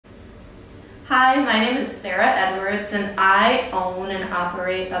Hi, my name is Sarah Edwards, and I own and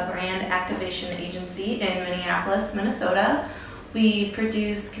operate a brand activation agency in Minneapolis, Minnesota. We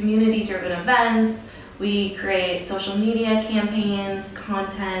produce community-driven events, we create social media campaigns,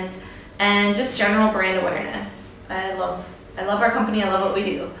 content, and just general brand awareness. I love our company, I love what we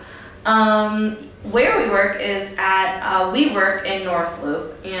do. Where we work is at WeWork in North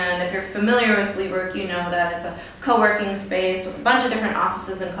Loop, and if you're familiar with WeWork, you know that it's a co-working space with a bunch of different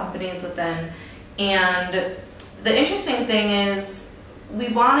offices and companies within. And the interesting thing is,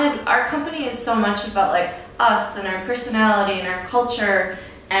 our company is so much about like us and our personality and our culture,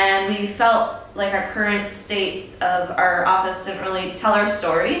 and we felt like our current state of our office didn't really tell our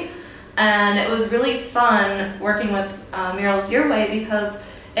story. And it was really fun working with Murals Your Way because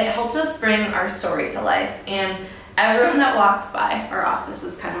it helped us bring our story to life, and everyone that walks by our office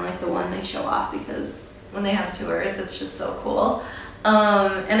is kind of like the one they show off, because when they have tours it's just so cool.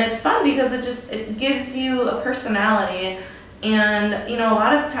 And it's fun because it gives you a personality, and you know, a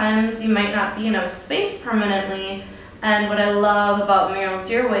lot of times you might not be in a space permanently, and what I love about Murals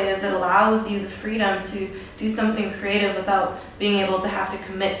Your Way is it allows you the freedom to do something creative without being able to have to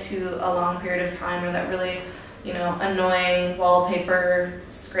commit to a long period of time, or that really, you know, annoying wallpaper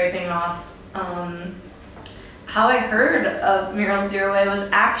scraping off. How I heard of Murals Your Way was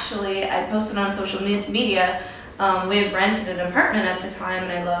actually, I posted on social media. We had rented an apartment at the time,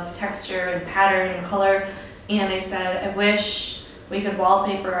 and I love texture and pattern and color, and I said, I wish we could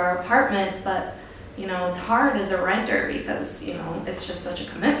wallpaper our apartment, but you know, it's hard as a renter because, you know, it's just such a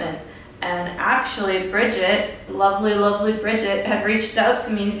commitment. And actually Bridget, lovely Bridget, had reached out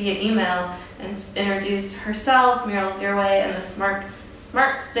to me via email and introduced herself, Murals Your Way, and the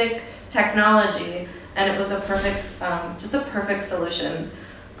Smart Stick technology, and it was a perfect, just a perfect solution.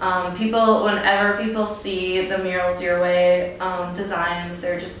 Whenever people see the Murals Your Way designs,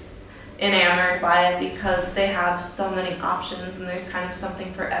 they're just enamored by it because they have so many options and there's kind of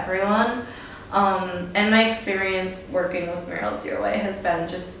something for everyone. And my experience working with Murals Your Way has been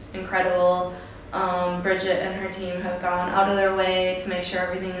just incredible. Bridget and her team have gone out of their way to make sure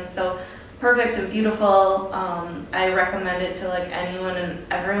everything is so perfect and beautiful. I recommend it to like anyone and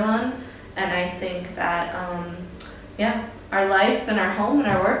everyone, and I think that yeah, our life and our home and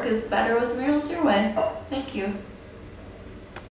our work is better with Murals Your Way. Thank you.